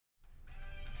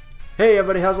Hey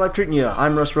everybody, how's life treating you?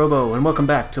 I'm RUSS ROBO, and welcome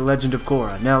back to Legend of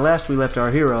Korra. Now, last we left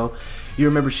our hero, you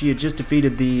remember she had just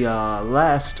defeated the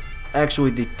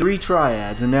the three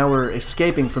triads, and now we're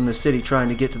escaping from the city trying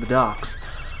to get to the docks.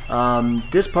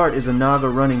 This part is a Naga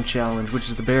running challenge, which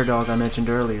is the bear dog I mentioned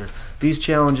earlier. These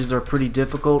challenges are pretty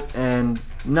difficult and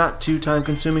not too time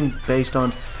consuming based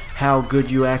on how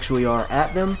good you actually are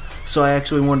at them, so I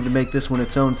actually wanted to make this one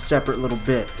its own separate little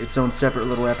bit, its own separate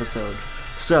little episode.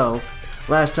 So,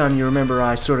 last time you remember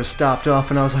I sort of stopped off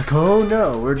and I was like, oh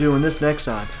no, we're doing this next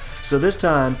time. So this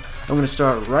time, I'm going to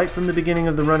start right from the beginning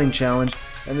of the running challenge,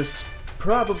 and this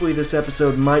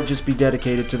episode might just be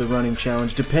dedicated to the running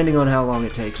challenge, depending on how long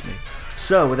it takes me.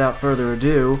 So, without further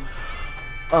ado,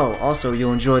 also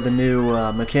you'll enjoy the new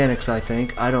mechanics, I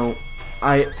think.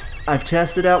 I've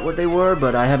tested out what they were,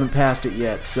 but I haven't passed it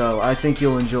yet, so I think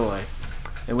you'll enjoy.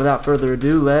 And without further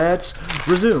ado, let's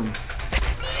resume.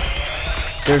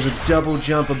 There's a double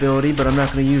jump ability, but I'm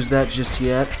not going to use that just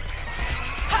yet.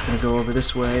 I'm going to go over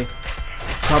this way.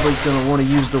 Probably going to want to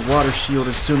use the water shield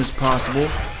as soon as possible.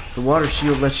 The water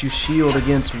shield lets you shield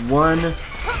against one,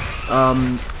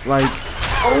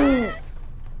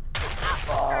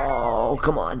 oh,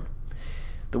 come on.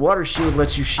 The water shield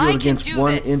lets you shield against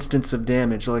one instance of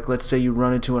damage. Like, let's say you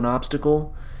run into an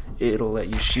obstacle, it'll let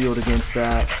you shield against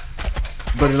that.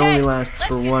 But it only lasts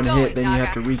for one hit, then you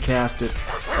have to recast it.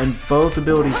 And both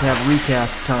abilities have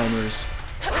recast timers.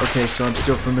 Okay, so I'm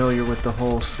still familiar with the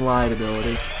whole slide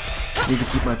ability. Need to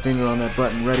keep my finger on that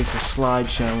button ready for slide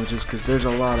challenges, because there's a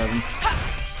lot of them.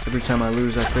 Every time I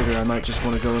lose, I figure I might just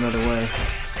want to go another way.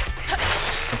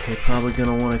 Okay, probably going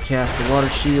to want to cast the water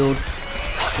shield.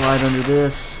 Slide under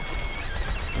this.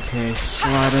 Okay,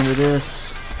 slide under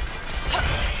this.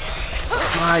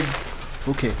 Slide.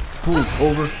 Okay, boom,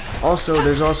 over. Also,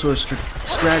 there's also a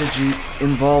strategy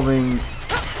involving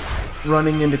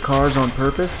running into cars on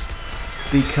purpose,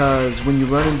 because when you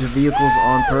run into vehicles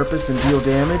on purpose and deal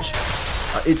damage,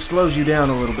 it slows you down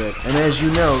a little bit. And as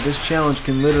you know, this challenge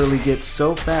can literally get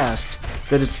so fast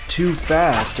that it's too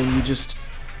fast and you just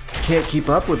can't keep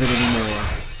up with it anymore.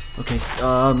 Okay,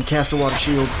 cast a water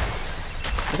shield.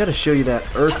 I gotta show you that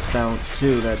earth bounce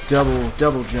too, that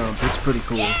double jump. It's pretty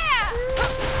cool.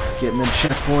 Getting them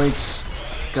checkpoints.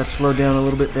 Got slowed down a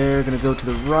little bit there. Gonna go to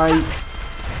the right.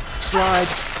 Slide.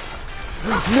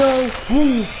 No!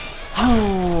 Ooh.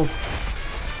 Oh!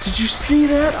 Did you see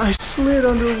that? I slid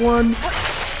under one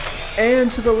and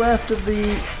to the left of the...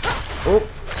 Oh!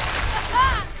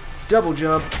 Double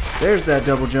jump. There's that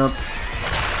double jump.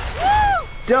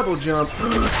 Double jump.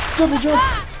 Double jump!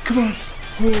 Come on.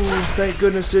 Oh, thank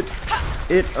goodness it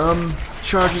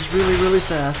charges really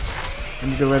fast. I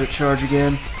need to let it charge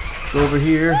again. Go over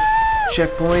here.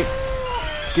 Checkpoint.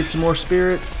 Get some more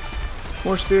spirit.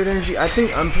 More spirit energy.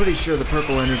 I'm pretty sure the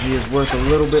purple energy is worth a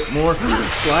little bit more.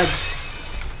 Slide.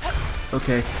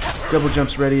 Okay. Double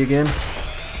jump's ready again.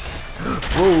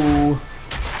 Whoa.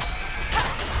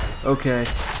 Okay.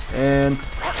 And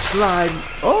slide.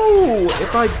 Oh!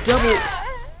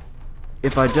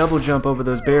 If I double jump over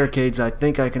those barricades, I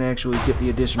think I can actually get the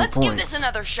additional points. Let's give this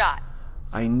another shot.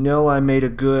 I know I made a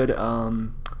good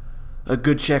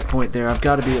checkpoint there. I've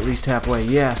got to be at least halfway.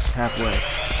 Yes, halfway.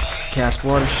 Cast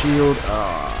water shield.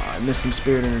 I missed some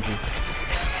spirit energy.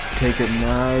 Take it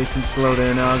nice and slow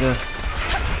there, Naga.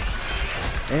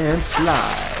 And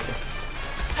slide.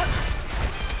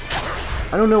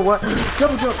 I don't know what.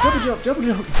 Double jump, double jump, double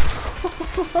jump.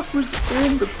 I was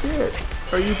in the pit.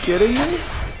 Are you kidding me?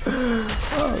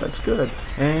 Oh, that's good.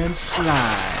 And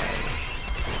slide.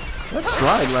 That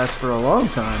slide lasts for a long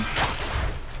time.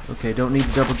 Okay, don't need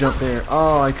the double jump there.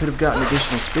 Oh, I could have gotten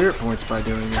additional spirit points by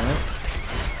doing that.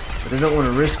 But I don't want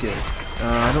to risk it.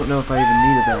 I don't know if I even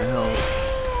needed that help.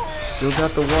 Still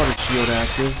got the water shield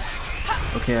active.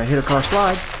 Okay, I hit a car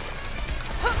slide.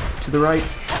 To the right.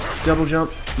 Double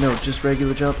jump. No, just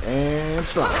regular jump. And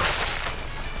slide.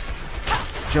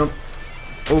 Jump.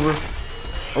 Over.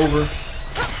 Over.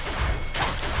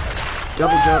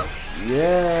 Double jump.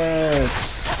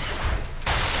 Yes.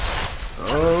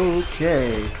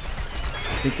 Okay.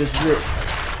 I think this is it.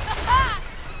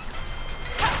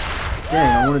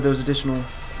 Dang, I wanted those additional,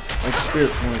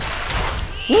 spirit points.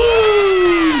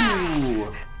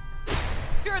 Woo!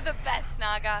 You're the best,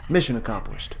 Naga. Mission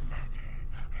accomplished.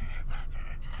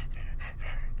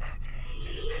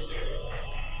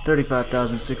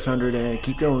 $35,600 and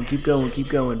keep going, keep going, keep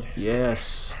going.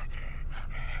 Yes.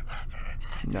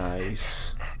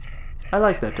 Nice. I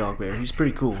like that dog bear. He's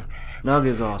pretty cool. Naga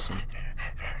is awesome.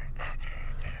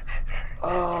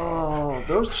 Oh,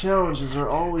 those challenges are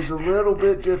always a little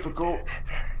bit difficult,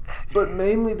 but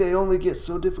mainly they only get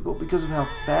so difficult because of how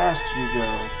fast you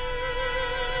go.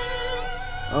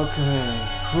 Okay.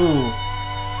 Whew.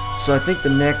 So I think the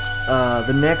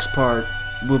next part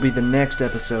will be the next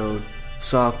episode.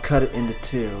 So I'll cut it into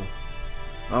 2.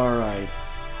 Alright.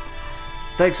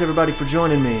 Thanks everybody for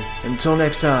joining me. Until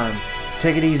next time,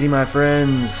 take it easy, my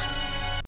friends.